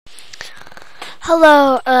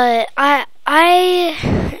Hello, I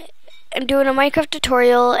am doing a Minecraft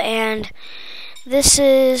tutorial, and this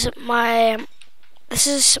is Minecraft,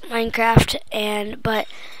 but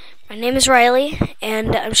my name is Riley,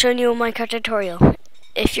 and I'm showing you a Minecraft tutorial.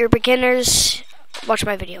 If you're beginners, watch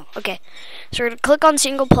my video. Okay, so we're gonna click on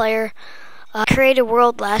single player. Create a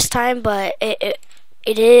world last time, but it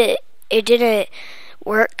didn't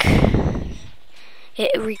work.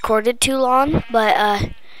 It recorded too long, but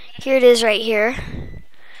here it is right here.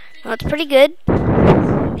 Well, it's pretty good.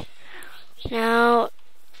 Now,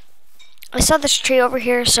 I saw this tree over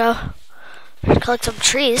here, so I'm gonna collect some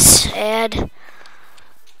trees, and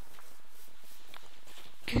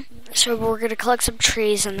so we're gonna collect some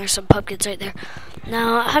trees, and there's some pumpkins right there.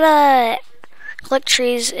 Now, how to collect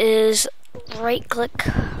trees is right click.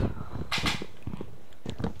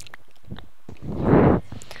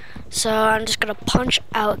 So I'm just gonna punch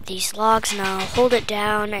out these logs now, hold it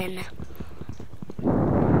down and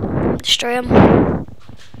destroy them.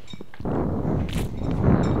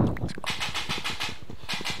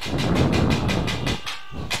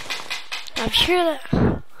 I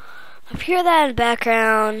hear that in the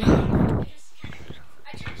background.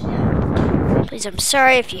 Please, I'm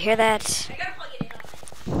sorry if you hear that.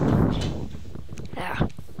 Yeah.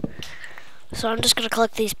 So I'm just gonna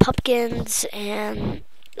collect these pumpkins, and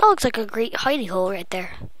that looks like a great hidey hole right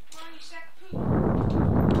there.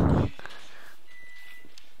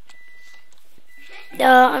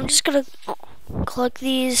 I'm just gonna collect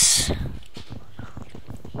these,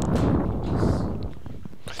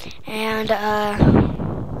 and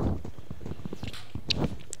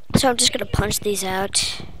so I'm just gonna punch these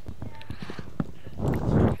out.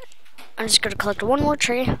 I'm just gonna collect one more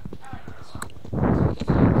tree.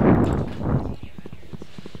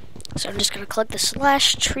 So I'm just gonna collect this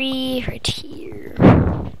last tree right here.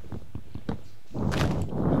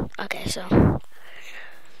 Okay, so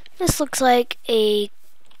this looks like a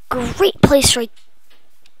great place right.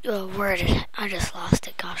 Oh, where did it? I just lost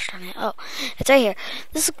it. Gosh darn it! Oh, it's right here.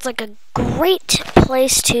 This looks like a great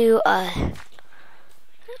place to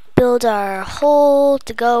build our hole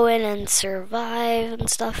to go in and survive and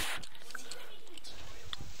stuff.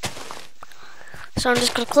 So I'm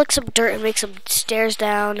just gonna collect some dirt and make some stairs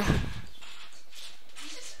down.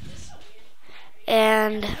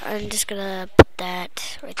 And I'm just gonna put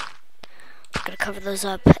that right. I'm gonna cover those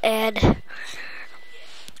up. And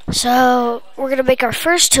so we're gonna make our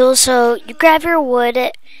first tool. So you grab your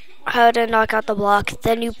wood, how to knock out the block,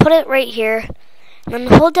 then you put it right here, and then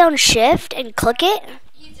hold down shift and click it.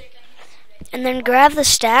 And then grab the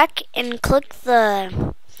stack and click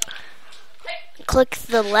the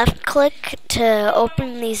left click to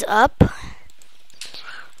open these up.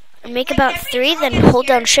 Make about 3, then hold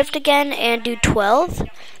down shift again and do 12.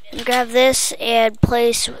 And grab this and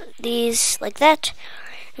place these like that.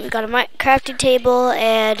 And we got a crafting table,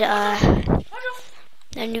 and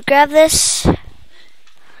then you grab this,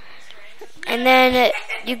 and then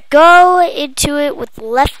you go into it with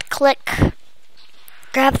left click.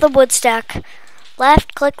 Grab the wood stack,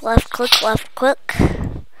 left click, left click, left click,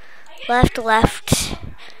 left,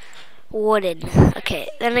 wooden. Okay,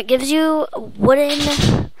 then it gives you a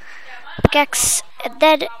wooden pickaxe, and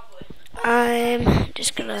then I'm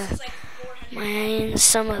just gonna mine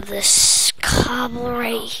some of this cobble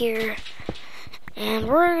right here, and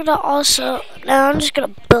we're gonna also, now I'm just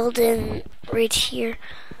gonna build in right here.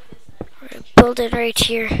 We're gonna build it right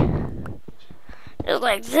here,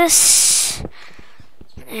 like this,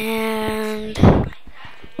 and I'm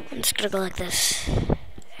just gonna go like this.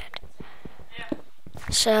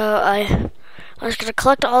 So I'm just gonna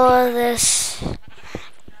collect all of this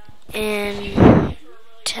until,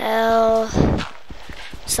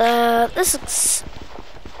 so this looks,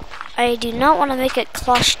 I do not want to make it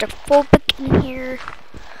claustrophobic in here,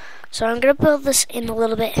 so I'm gonna build this in a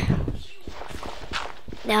little bit.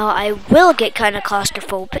 Now I will get kind of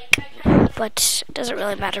claustrophobic, but it doesn't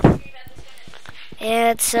really matter.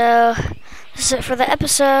 And so this is it for the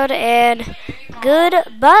episode, and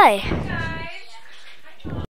goodbye.